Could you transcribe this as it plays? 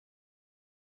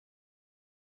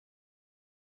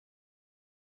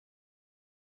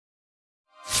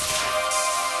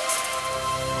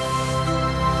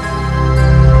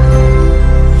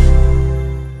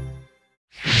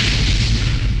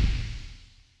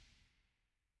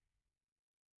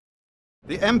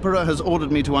The Emperor has ordered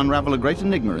me to unravel a great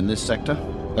enigma in this sector.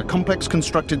 A complex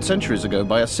constructed centuries ago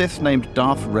by a Sith named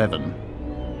Darth Revan.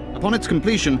 Upon its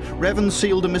completion, Revan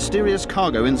sealed a mysterious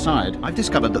cargo inside. I've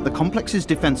discovered that the complex's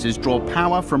defenses draw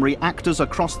power from reactors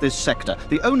across this sector.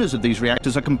 The owners of these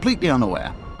reactors are completely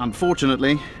unaware.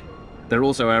 Unfortunately, they're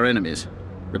also our enemies.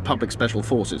 Republic Special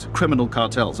Forces, criminal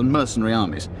cartels, and mercenary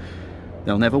armies.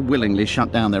 They'll never willingly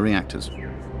shut down their reactors.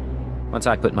 Once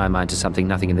I put my mind to something,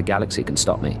 nothing in the galaxy can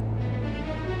stop me.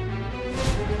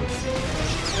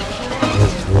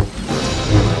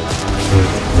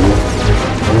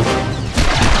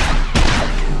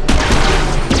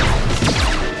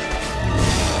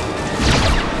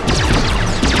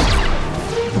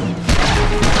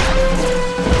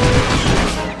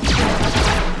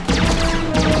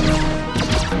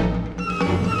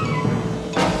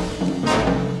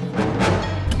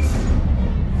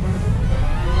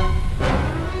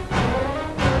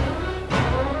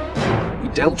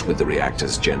 Dealt with the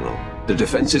reactors, General. The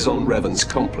defenses on Revan's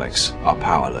complex are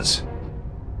powerless.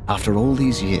 After all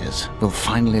these years, we'll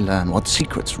finally learn what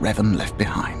secrets Revan left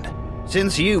behind.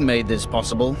 Since you made this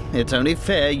possible, it's only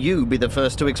fair you be the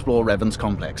first to explore Revan's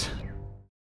complex.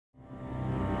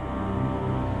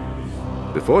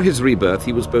 Before his rebirth,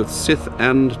 he was both Sith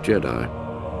and Jedi.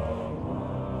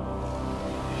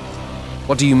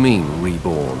 What do you mean,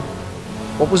 reborn?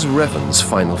 What was Revan's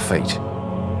final fate?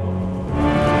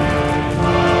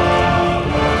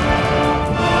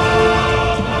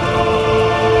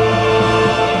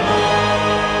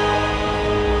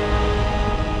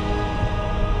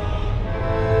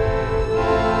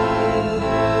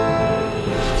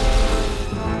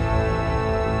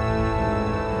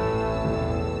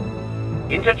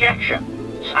 Interjection.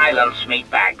 Silence,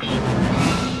 meatbags.